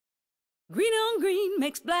Green on green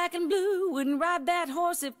makes black and blue. Wouldn't ride that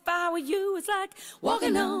horse if I were you. It's like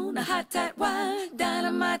walking on a hot, tight wire.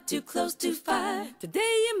 Dynamite too close to fire. Today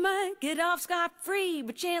you might get off scot-free,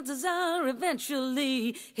 but chances are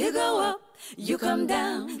eventually he'll go up, you come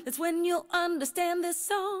down. That's when you'll understand this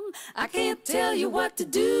song. I can't tell you what to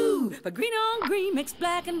do, but green on green makes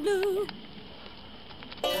black and blue.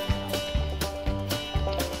 What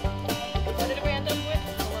did we end up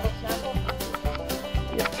with? A little sample?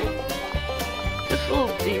 Yep. Just a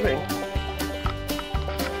little D-ring.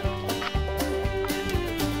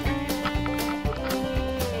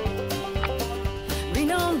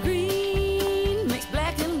 Green on green makes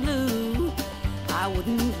black and blue. I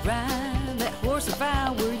wouldn't ride that horse if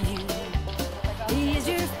I were you. He is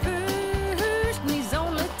your first and he's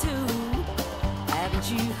only two.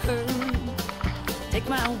 Haven't you heard? Take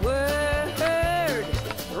my word.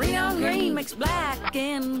 Green on green makes black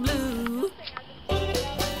and blue.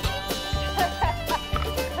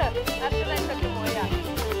 After they took them away, yeah.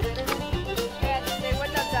 They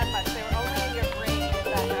wouldn't have done much. They were only in your brain for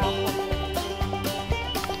that album.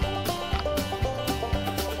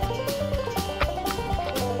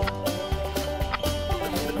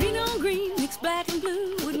 Green on green makes black and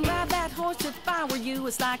blue. Wouldn't ride that horse if I were you.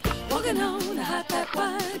 It's like walking on a hot, tight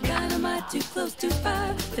wire. Dynamite too close to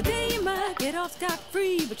fire. Today you might get off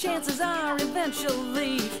scot-free, but chances are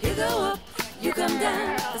eventually you go up, you come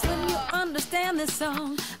down. That's when you understand this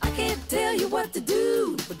song. I can't tell you what to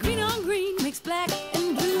do, but green on green makes black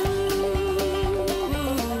and blue.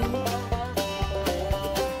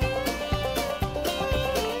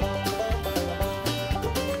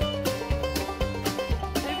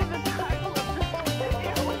 Maybe the title of this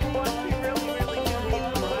video was what we really, really do need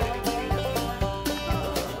to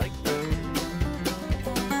like this.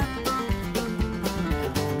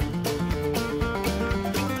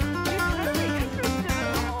 He's really interested in the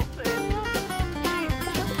whole thing. He's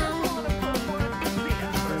just a lot of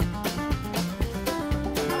enthusiasm.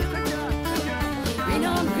 Oh, good job, good job. Green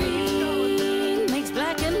on green makes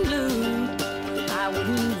black and blue. I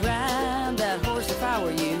wouldn't ride that horse if I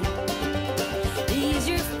were you. He's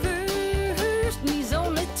your first and he's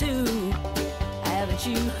only two. Haven't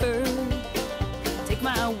you heard? Take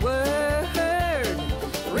my word.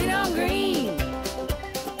 Green on green.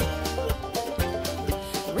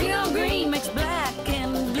 Green on green makes black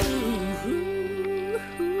and blue.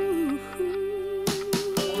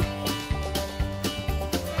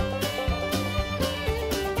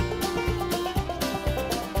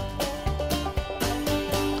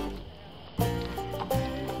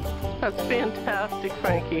 That's fantastic,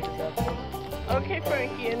 Frankie. Okay,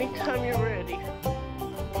 Frankie, anytime you're ready.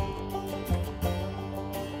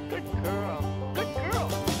 Good girl. Good girl.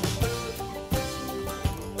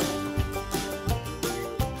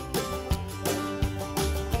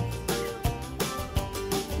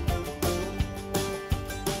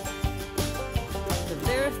 The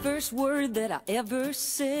very first word that I ever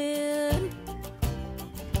said,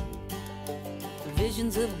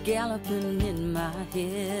 visions of galloping in my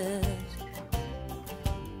head.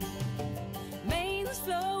 Manes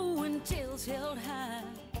flowing, tails held high.